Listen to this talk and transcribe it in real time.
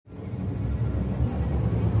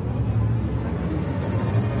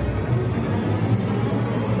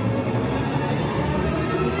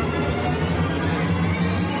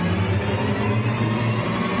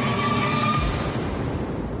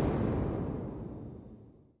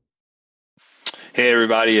Hey,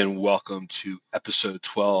 everybody, and welcome to episode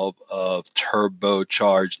 12 of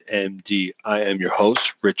Turbocharged MD. I am your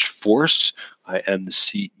host, Rich Force. I am the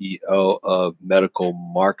CEO of Medical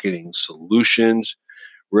Marketing Solutions.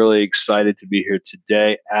 Really excited to be here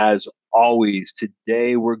today. As always,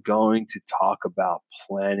 today we're going to talk about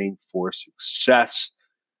planning for success,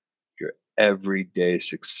 your everyday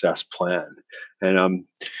success plan. And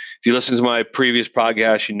if you listen to my previous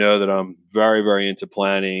podcast, you know that I'm very, very into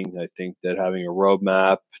planning. I think that having a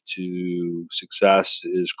roadmap to success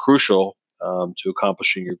is crucial to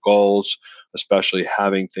accomplishing your goals, especially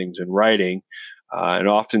having things in writing. And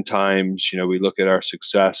oftentimes, we look at our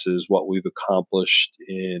success as what we've accomplished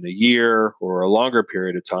in a year or a longer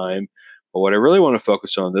period of time. But what I really want to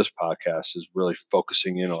focus on this podcast is really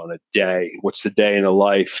focusing in on a day. What's the day in the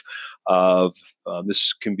life of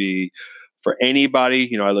this can be for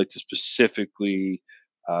anybody. I like to specifically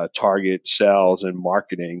target sales and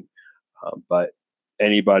marketing, but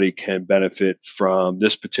anybody can benefit from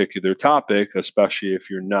this particular topic, especially if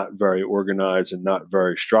you're not very organized and not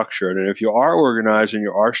very structured. And if you are organized and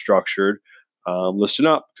you are structured, listen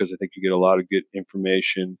up, because I think you get a lot of good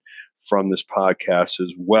information from this podcast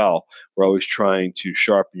as well. We're always trying to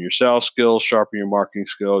sharpen your sales skills, sharpen your marketing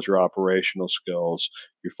skills, your operational skills,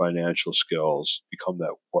 your financial skills, become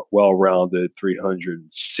that well-rounded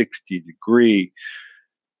 360-degree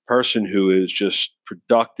person who is just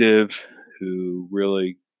productive, who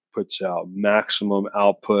really puts out maximum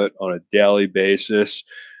output on a daily basis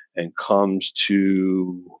and comes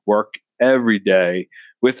to work every day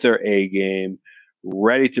with their A game,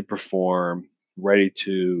 ready to perform, ready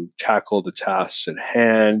to tackle the tasks at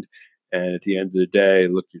hand. And at the end of the day,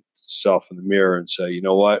 look yourself in the mirror and say, you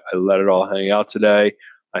know what? I let it all hang out today.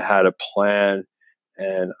 I had a plan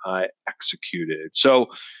and I executed. So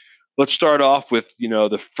let's start off with,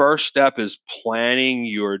 the first step is planning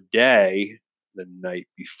your day the night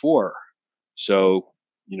before. So,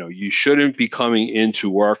 you shouldn't be coming into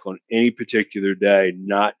work on any particular day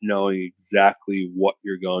not knowing exactly what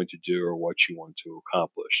you're going to do or what you want to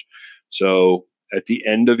accomplish. So, at the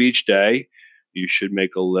end of each day, you should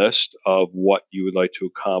make a list of what you would like to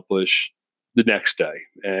accomplish the next day.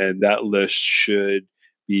 And that list should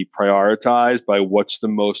be prioritized by what's the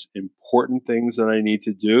most important things that I need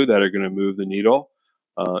to do that are going to move the needle.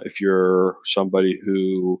 If you're somebody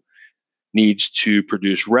who needs to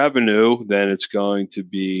produce revenue, then it's going to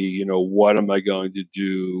be, what am I going to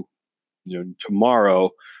do,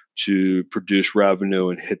 tomorrow to produce revenue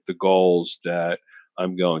and hit the goals that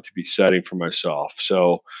I'm going to be setting for myself.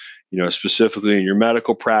 So, specifically in your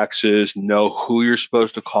medical practice, know who you're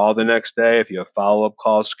supposed to call the next day. If you have follow-up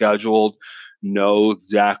calls scheduled, know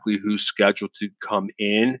exactly who's scheduled to come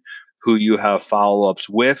in, who you have follow-ups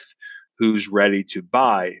with, who's ready to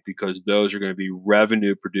buy, because those are going to be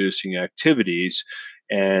revenue producing activities.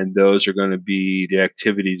 And those are going to be the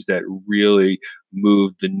activities that really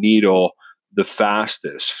move the needle the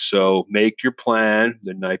fastest. So make your plan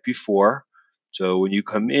the night before. So when you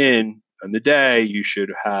come in on the day, you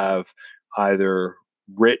should have either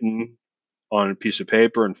written on a piece of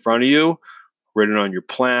paper in front of you, written on your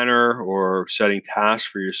planner, or setting tasks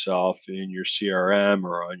for yourself in your CRM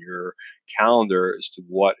or on your calendar as to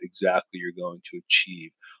what exactly you're going to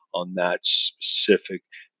achieve on that specific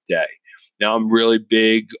day. Now, I'm really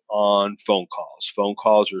big on phone calls. Phone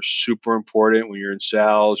calls are super important when you're in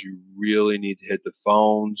sales. You really need to hit the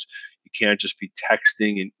phones. You can't just be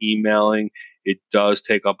texting and emailing. It does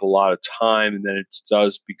take up a lot of time, and then it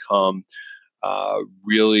does become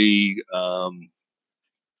really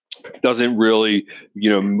doesn't really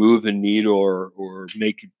move the needle or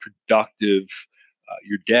make it productive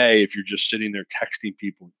your day if you're just sitting there texting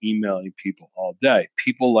people, emailing people all day.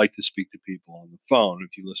 People like to speak to people on the phone.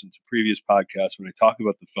 If you listen to previous podcasts, when I talk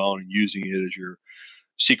about the phone and using it as your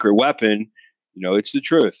secret weapon, it's the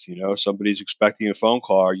truth. Somebody's expecting a phone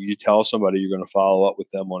call. You tell somebody you're going to follow up with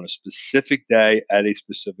them on a specific day at a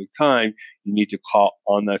specific time. You need to call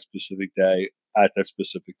on that specific day at that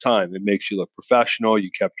specific time. It makes you look professional. You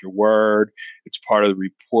kept your word. It's part of the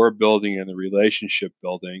rapport building and the relationship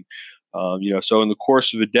building. So in the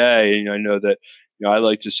course of a day, and I know that I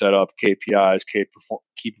like to set up KPIs,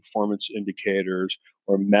 key performance indicators,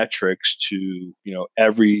 or metrics to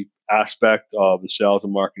every aspect of the sales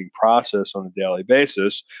and marketing process on a daily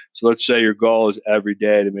basis. So let's say your goal is every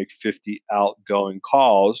day to make 50 outgoing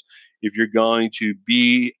calls. If you're going to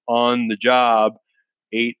be on the job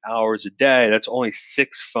 8 hours a day, that's only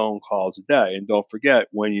 6 phone calls a day. And don't forget,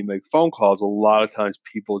 when you make phone calls, a lot of times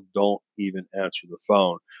people don't even answer the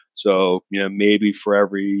phone. So, maybe for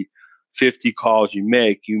every 50 calls you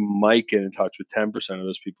make, you might get in touch with 10% of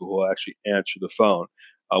those people who will actually answer the phone.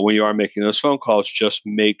 When you are making those phone calls, just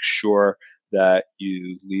make sure that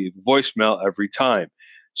you leave voicemail every time.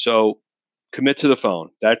 So commit to the phone.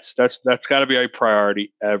 That's got to be a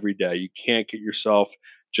priority every day. You can't get yourself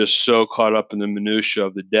just so caught up in the minutia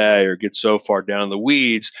of the day or get so far down the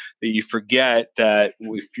weeds that you forget that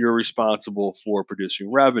if you're responsible for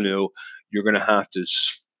producing revenue, you're going to have to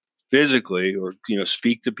physically or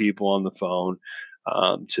speak to people on the phone,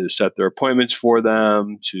 to set their appointments for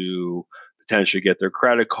them, to potentially get their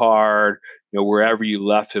credit card, wherever you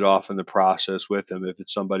left it off in the process with them. If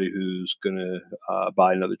it's somebody who's going to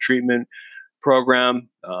buy another treatment program,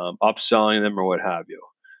 upselling them or what have you.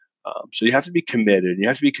 So you have to be committed. You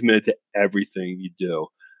have to be committed to everything you do.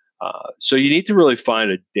 So you need to really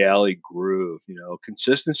find a daily groove.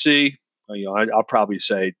 Consistency. I'll probably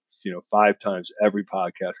say 5 times every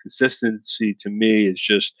podcast. Consistency to me is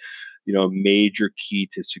just a major key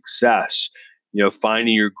to success.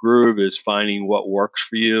 Finding your groove is finding what works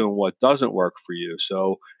for you and what doesn't work for you.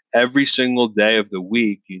 So every single day of the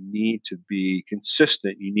week, you need to be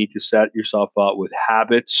consistent. You need to set yourself up with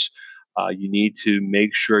habits. You need to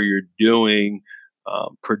make sure you're doing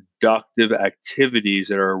productive activities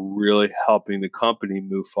that are really helping the company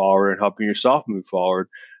move forward and helping yourself move forward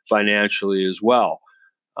financially as well.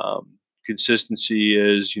 Consistency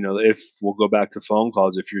is, if we'll go back to phone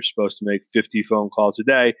calls, if you're supposed to make 50 phone calls a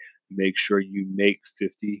day, make sure you make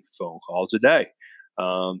 50 phone calls a day.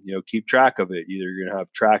 Keep track of it. Either you're going to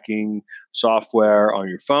have tracking software on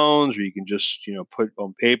your phones, or you can just, put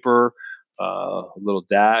on paper a little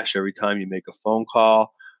dash every time you make a phone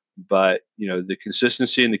call. But the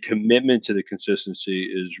consistency and the commitment to the consistency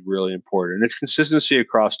is really important, and it's consistency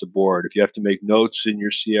across the board. If you have to make notes in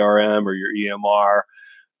your CRM or your EMR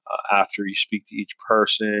after you speak to each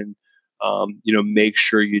person, make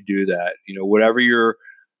sure you do that. Whatever your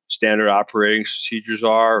standard operating procedures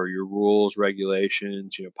are, or your rules,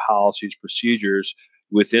 regulations, policies, procedures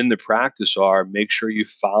within the practice are, make sure you're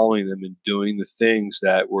following them and doing the things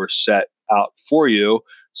that were set out for you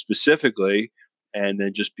specifically, and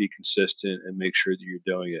then just be consistent and make sure that you're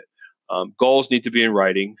doing it. Goals need to be in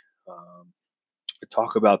writing. I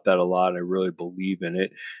talk about that a lot. I really believe in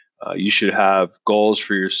it. You should have goals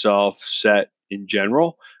for yourself set in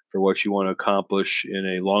general for what you want to accomplish in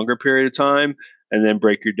a longer period of time, and then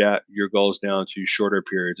break your goals down to shorter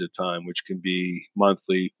periods of time, which can be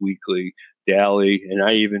monthly, weekly, daily. And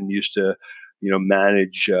I even used to,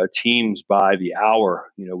 manage teams by the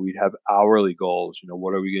hour. We'd have hourly goals.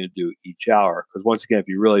 What are we going to do each hour? Because once again, if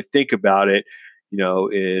you really think about it, in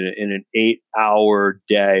an 8-hour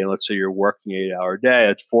day, and let's say you're working 8-hour day,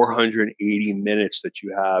 that's 480 minutes that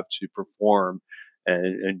you have to perform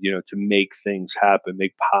and to make things happen,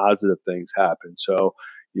 make positive things happen. So,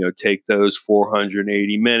 take those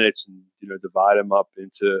 480 minutes and, divide them up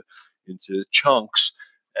into chunks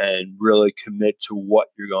and really commit to what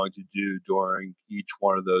you're going to do during each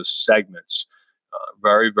one of those segments.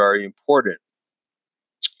 Very, very important.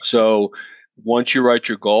 So once you write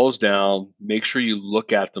your goals down, make sure you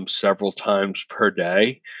look at them several times per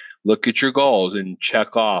day. Look at your goals and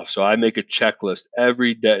check off. So I make a checklist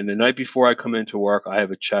every day. And the night before I come into work, I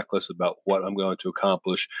have a checklist about what I'm going to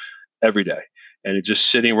accomplish every day. And it's just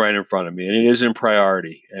sitting right in front of me. And it is in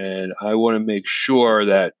priority. And I want to make sure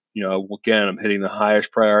that, again, I'm hitting the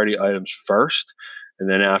highest priority items first. And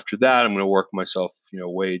then after that, I'm going to work myself,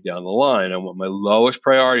 way down the line. I want my lowest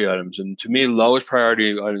priority items. And to me, lowest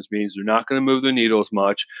priority items means they're not going to move the needle as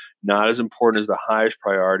much, not as important as the highest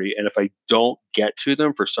priority. And if I don't get to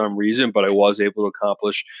them for some reason, but I was able to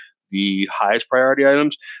accomplish the highest priority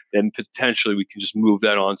items, then potentially we can just move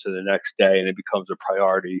that on to the next day and it becomes a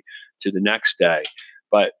priority to the next day.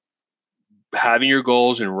 But having your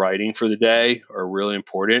goals in writing for the day are really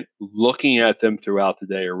important. Looking at them throughout the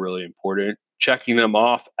day are really important. Checking them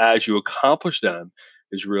off as you accomplish them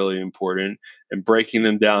is really important, and breaking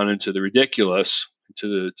them down into the ridiculous, to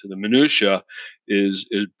the minutia, is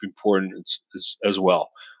important as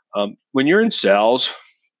well. When you're in sales,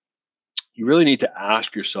 you really need to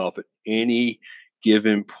ask yourself at any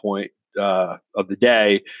given point of the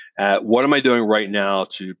day, what am I doing right now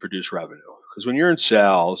to produce revenue? Because when you're in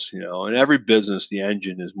sales, in every business, the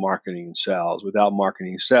engine is marketing and sales. Without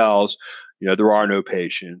marketing and sales, there are no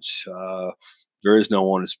patients. There is no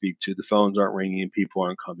one to speak to. The phones aren't ringing and people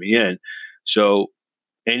aren't coming in. So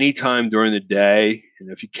anytime during the day,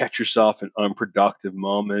 if you catch yourself in unproductive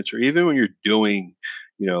moments, or even when you're doing,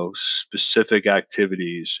 specific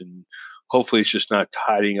activities, and hopefully it's just not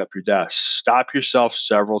tidying up your desk, stop yourself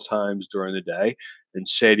several times during the day and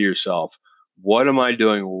say to yourself, what am I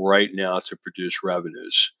doing right now to produce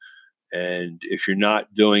revenues? And if you're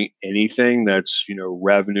not doing anything that's,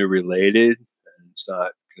 revenue related, and it's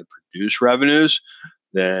not going to produce revenues,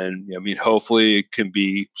 then I mean, hopefully it can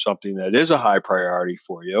be something that is a high priority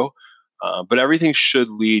for you. But everything should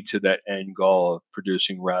lead to that end goal of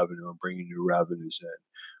producing revenue and bringing new revenues in.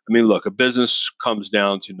 I mean, look, a business comes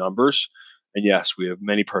down to numbers, and yes, we have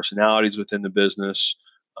many personalities within the business.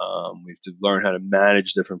 We have to learn how to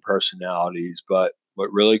manage different personalities, but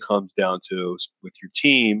what really comes down to is with your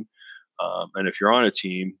team, and if you're on a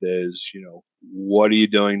team, is what are you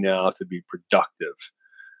doing now to be productive?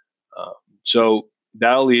 Um, so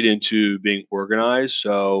that'll lead into being organized.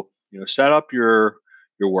 So set up your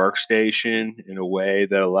workstation in a way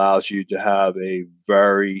that allows you to have a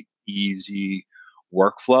very easy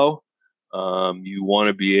workflow. You want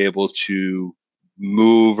to be able to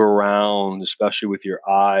move around, especially with your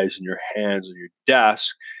eyes and your hands on your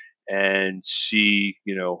desk, and see,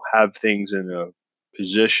 have things in a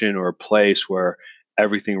position or a place where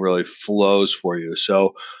everything really flows for you.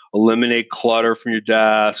 So eliminate clutter from your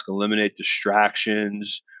desk, eliminate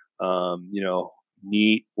distractions,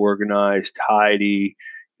 neat, organized, tidy.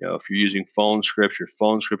 If you're using phone scripts, your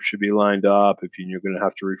phone script should be lined up. If you're going to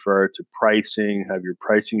have to refer to pricing, have your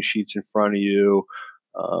pricing sheets in front of you.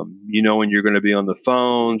 When you're going to be on the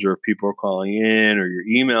phones, or if people are calling in, or you're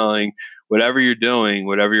emailing, whatever you're doing,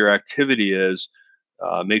 whatever your activity is,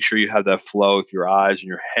 make sure you have that flow with your eyes and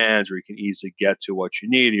your hands where you can easily get to what you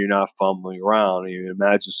need and you're not fumbling around. And you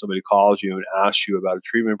imagine somebody calls you and asks you about a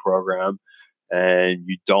treatment program and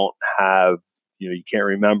you don't have, you can't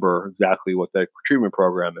remember exactly what that treatment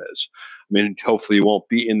program is. I mean, hopefully you won't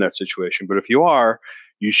be in that situation, but if you are,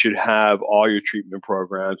 you should have all your treatment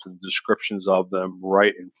programs and descriptions of them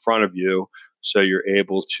right in front of you so you're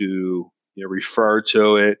able to refer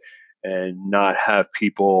to it and not have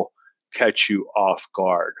people catch you off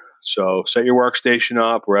guard. So set your workstation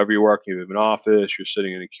up wherever you're working. You have an office, you're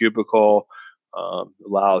sitting in a cubicle,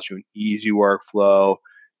 allows you an easy workflow.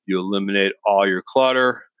 You eliminate all your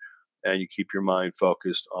clutter and you keep your mind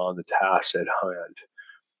focused on the task at hand.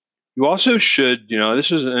 You also should,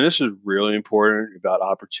 this is really important about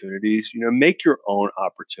opportunities, make your own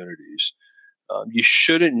opportunities. You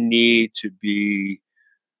shouldn't need to be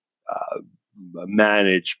uh,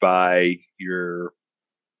 managed by your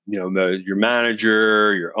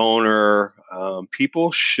manager, your owner.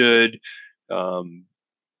 People should um,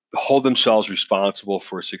 hold themselves responsible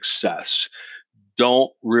for success.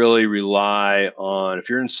 Don't really rely on, if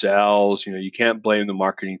you're in sales, you can't blame the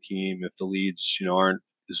marketing team if the leads, aren't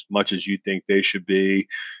as much as you think they should be.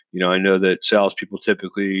 I know that salespeople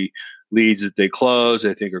typically leads that they close,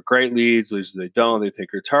 they think are great leads that they don't, they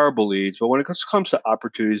think are terrible leads. But when it comes to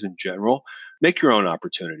opportunities in general, make your own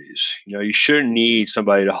opportunities. You shouldn't need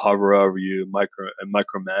somebody to hover over you,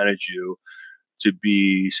 micromanage you to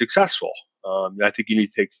be successful. I think you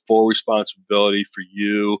need to take full responsibility for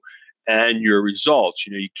you and your results.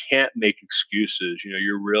 You can't make excuses.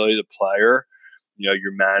 You're really the player.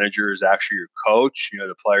 Your manager is actually your coach.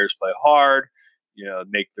 The players play hard,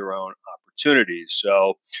 make their own opportunities.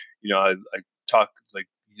 So, I talk like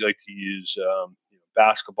you like to use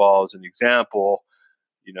basketball as an example.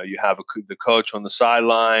 You have the coach on the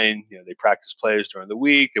sideline. They practice plays during the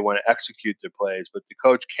week. They want to execute their plays, but the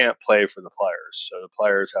coach can't play for the players. So the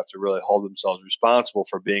players have to really hold themselves responsible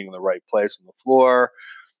for being in the right place on the floor,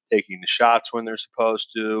 taking the shots when they're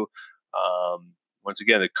supposed to. Once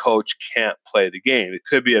again, the coach can't play the game. It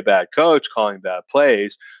could be a bad coach calling bad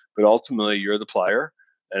plays, but ultimately you're the player.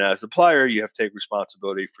 And as the player, you have to take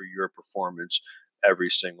responsibility for your performance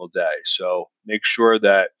every single day. So make sure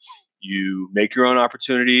that you make your own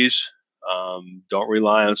opportunities. Don't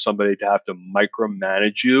rely on somebody to have to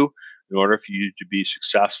micromanage you in order for you to be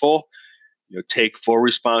successful. Take full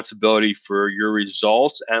responsibility for your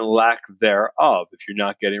results and lack thereof. If you're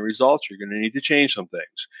not getting results, you're going to need to change some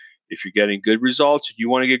things. If you're getting good results, you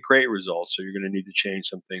want to get great results, so you're going to need to change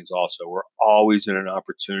some things also. We're always in an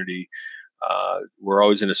opportunity. We're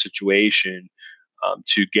always in a situation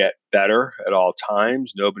to get better at all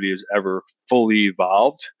times. Nobody is ever fully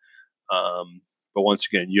evolved. But once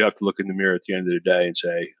again, you have to look in the mirror at the end of the day and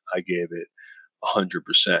say, I gave it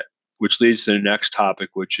 100%, which leads to the next topic,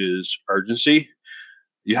 which is urgency.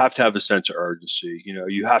 You have to have a sense of urgency.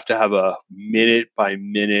 You have to have a minute by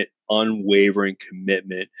minute, unwavering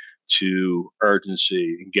commitment to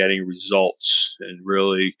urgency and getting results and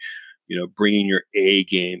really, bringing your A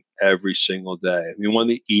game every single day. I mean, one of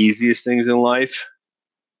the easiest things in life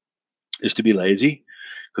is to be lazy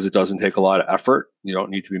because it doesn't take a lot of effort. You don't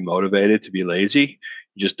need to be motivated to be lazy.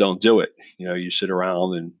 You just don't do it. You sit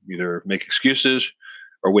around and either make excuses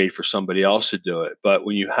or wait for somebody else to do it. But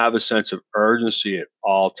when you have a sense of urgency at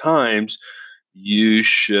all times, you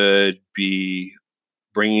should be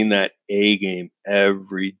bringing that A game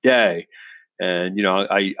every day. And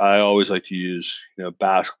I always like to use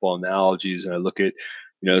basketball analogies, and I look at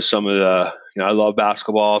some of the I love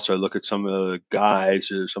basketball, so I look at some of the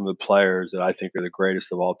guys or some of the players that I think are the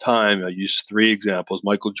greatest of all time. I use three examples: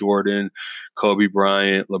 Michael Jordan, Kobe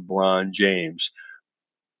Bryant, LeBron James.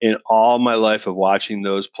 In all my life of watching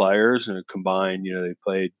those players and combined, they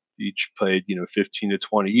played 15 to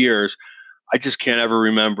 20 years. I just can't ever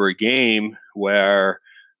remember a game where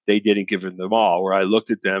they didn't give it them all, where I looked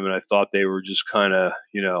at them and I thought they were just kind of,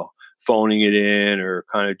 phoning it in or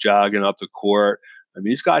kind of jogging up the court. I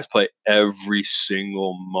mean, these guys play every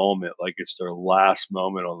single moment like it's their last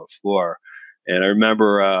moment on the floor. And I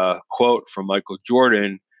remember a quote from Michael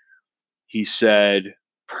Jordan. He said,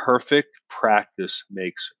 "Perfect practice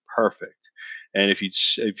makes perfect." And if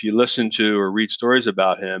you listen to or read stories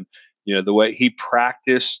about him, the way he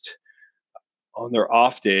practiced on their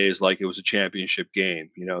off days like it was a championship game.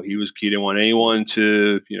 He didn't want anyone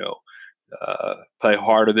to play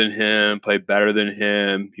harder than him, play better than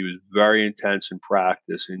him. He was very intense in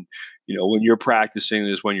practice, and when you're practicing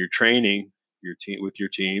is when you're training your team with your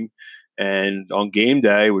team, and on game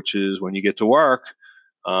day, which is when you get to work,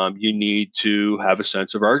 you need to have a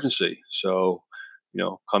sense of urgency. So,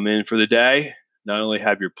 come in for the day, not only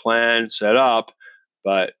have your plan set up,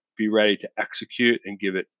 but be ready to execute and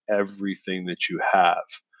give it everything that you have.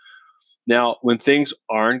 Now, when things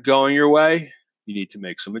aren't going your way, you need to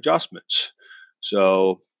make some adjustments.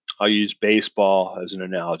 So I'll use baseball as an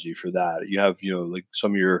analogy for that. You have, like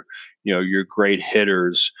some of your great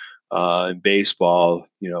hitters in baseball.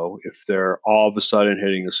 If they're all of a sudden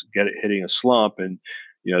hitting a slump, and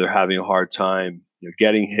they're having a hard time,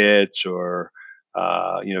 getting hits or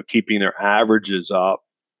keeping their averages up,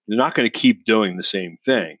 they're not going to keep doing the same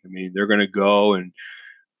thing. I mean, they're going to go and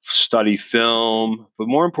study film, but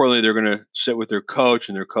more importantly, they're going to sit with their coach,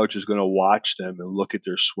 and their coach is going to watch them and look at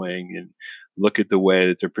their swing and look at the way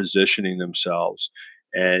that they're positioning themselves.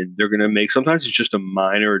 And they're going to make, sometimes it's just a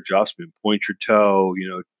minor adjustment, point your toe,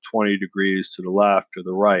 20 degrees to the left or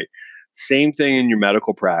the right. Same thing in your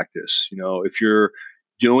medical practice. If you're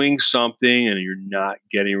doing something and you're not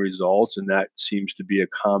getting results, and that seems to be a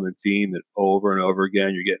common theme that over and over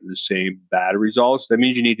again, you're getting the same bad results, that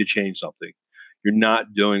means you need to change something. You're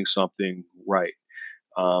not doing something right.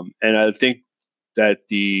 And I think that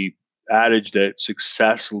the adage that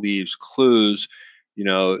success leaves clues,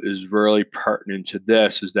 is really pertinent to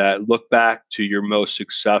this, is that look back to your most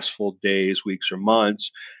successful days, weeks, or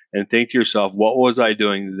months and think to yourself, what was I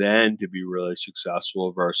doing then to be really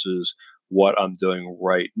successful versus what I'm doing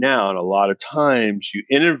right now? And a lot of times you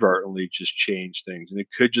inadvertently just change things. And it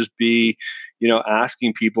could just be,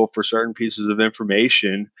 asking people for certain pieces of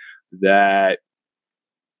information that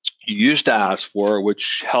you used to ask for,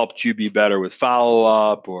 which helped you be better with follow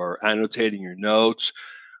up or annotating your notes,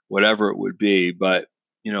 whatever it would be. But,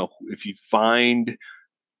 if you find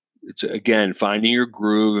it's again finding your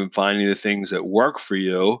groove and finding the things that work for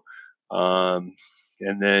you, um,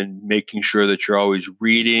 and then making sure that you're always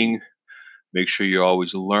reading, make sure you're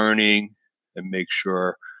always learning, and make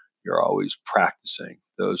sure you're always practicing.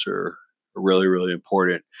 Those are really, really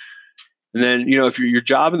important. And then, if your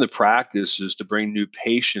job in the practice is to bring new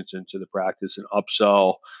patients into the practice and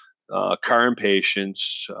upsell current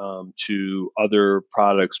patients to other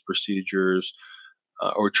products, procedures,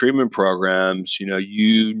 or treatment programs,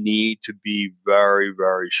 you need to be very,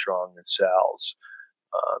 very strong in sales.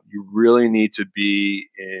 You really need to be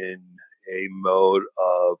in a mode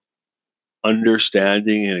of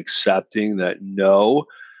understanding and accepting that no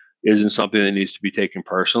isn't something that needs to be taken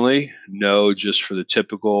personally. No, just for the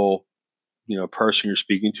typical person you're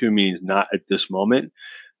speaking to means not at this moment.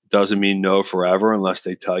 Doesn't mean no forever unless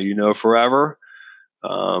they tell you no forever.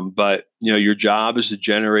 But your job is to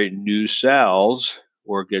generate new sales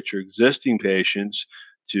or get your existing patients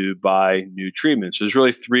to buy new treatments. There's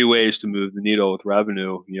really three ways to move the needle with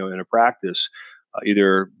revenue, in a practice.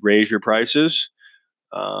 Either raise your prices,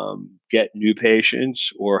 get new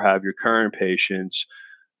patients, or have your current patients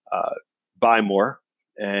uh, buy more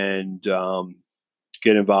and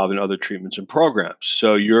get involved in other treatments and programs.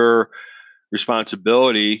 So your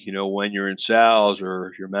responsibility, when you're in sales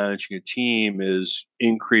or you're managing a team, is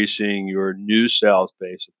increasing your new sales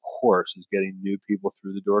base, of course, is getting new people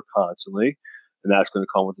through the door constantly. And that's going to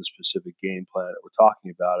come with a specific game plan that we're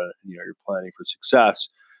talking about. And, you're planning for success,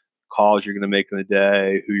 calls you're going to make in the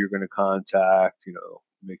day, who you're going to contact,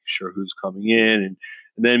 making sure who's coming in, and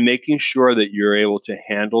then making sure that you're able to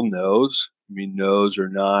handle no's. I mean, no's are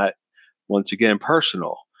not, once again,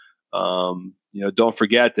 personal. Don't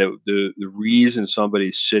forget that the reason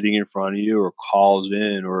somebody's sitting in front of you or calls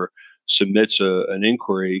in or submits an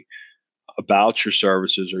inquiry about your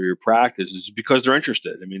services or your practice is because they're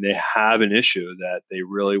interested. I mean, they have an issue that they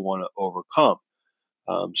really want to overcome.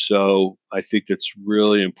 So I think it's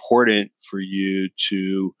really important for you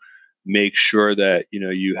to make sure that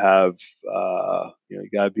you have you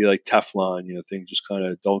got to be like Teflon. Things just kind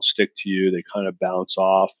of don't stick to you; they kind of bounce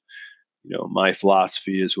off. My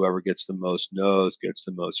philosophy is whoever gets the most no's gets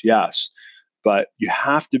the most yes. But you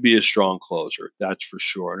have to be a strong closer, that's for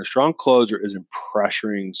sure. And a strong closer isn't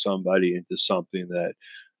pressuring somebody into something that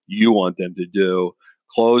you want them to do.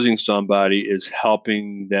 Closing somebody is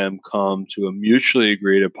helping them come to a mutually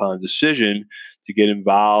agreed upon decision to get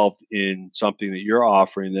involved in something that you're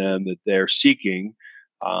offering them that they're seeking.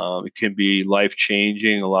 It can be life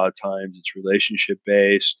changing. A lot of times it's relationship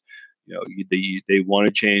based. They want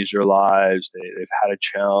to change their lives. They've had a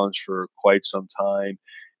challenge for quite some time,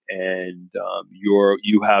 and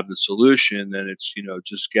you have the solution. Then it's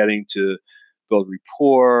just getting to build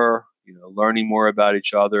rapport, learning more about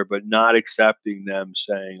each other, but not accepting them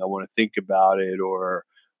saying, I want to think about it, or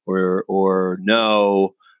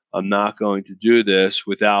no, I'm not going to do this,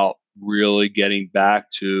 without really getting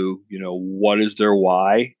back to, what is their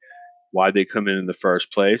why they come in the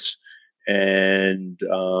first place, and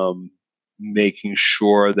making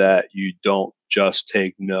sure that you don't just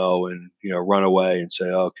take no and run away and say,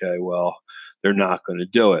 okay, well, they're not going to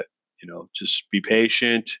do it. Just be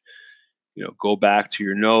patient. Go back to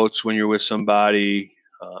your notes when you're with somebody,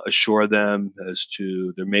 assure them as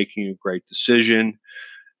to they're making a great decision,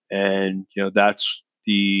 and that's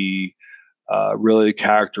the really the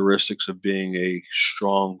characteristics of being a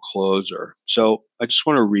strong closer. So I just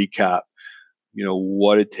want to recap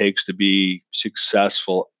what it takes to be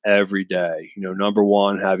successful every day. Number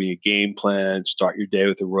one, having a game plan, start your day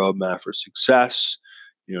with a roadmap for success.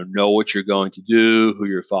 Know what you're going to do, who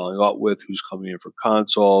you're following up with, who's coming in for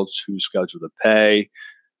consults, who's scheduled to pay.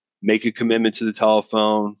 Make a commitment to the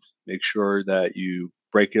telephone. Make sure that you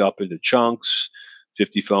break it up into chunks.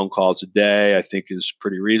 50 phone calls a day, I think, is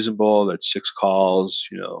pretty reasonable. That's 6 calls,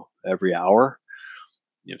 every hour.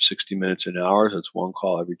 60 minutes an hour. So that's one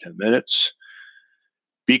call every 10 minutes.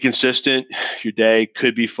 Be consistent. Your day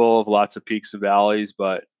could be full of lots of peaks and valleys,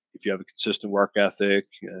 but if you have a consistent work ethic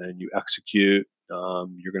and you execute,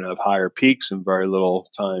 you're going to have higher peaks and very little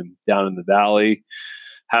time down in the valley.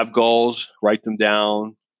 Have goals, write them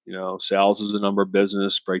down. Sales is a number of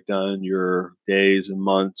business. Break down your days and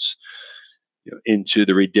months into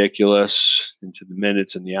the ridiculous, into the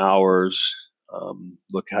minutes and the hours.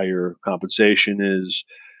 Look how your compensation is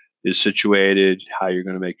situated, how you're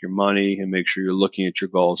going to make your money, and make sure you're looking at your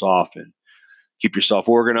goals often. Keep yourself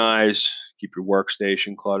organized, keep your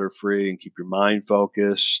workstation clutter free, and keep your mind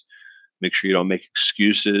focused. Make sure you don't make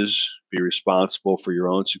excuses. Be responsible for your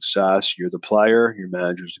own success. You're the player, your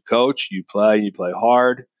manager's the coach. You play and you play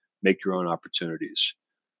hard. Make your own opportunities.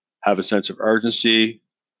 Have a sense of urgency.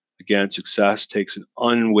 Again, success takes an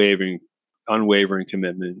unwavering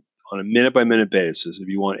commitment on a minute by minute basis. If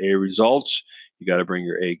you want A results, you got to bring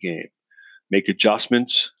your A game. Make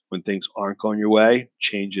adjustments when things aren't going your way.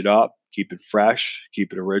 Change it up. Keep it fresh.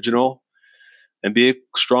 Keep it original. And be a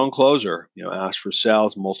strong closer. Ask for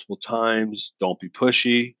sales multiple times. Don't be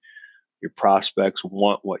pushy. Your prospects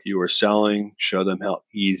want what you are selling. Show them how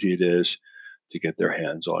easy it is to get their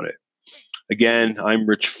hands on it. Again, I'm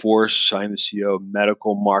Rich Force. I'm the CEO of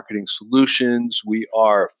Medical Marketing Solutions. We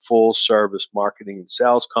are a full service marketing and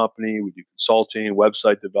sales company. We do consulting,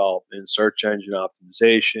 website development, search engine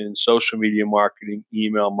optimization, social media marketing,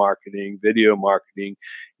 email marketing, video marketing,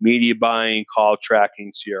 media buying, call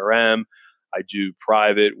tracking, CRM. I do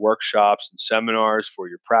private workshops and seminars for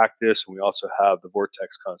your practice. And we also have the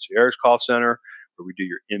Vortex Concierge Call Center, where we do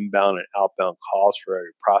your inbound and outbound calls for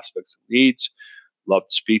your prospects and leads. Love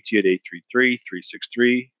to speak to you at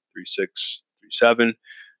 833-363-3637.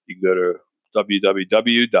 You can go to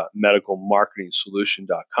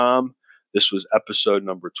www.medicalmarketingsolution.com. This was episode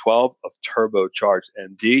number 12 of Turbocharged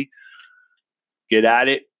MD. Get at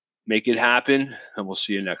it, make it happen, and we'll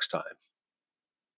see you next time.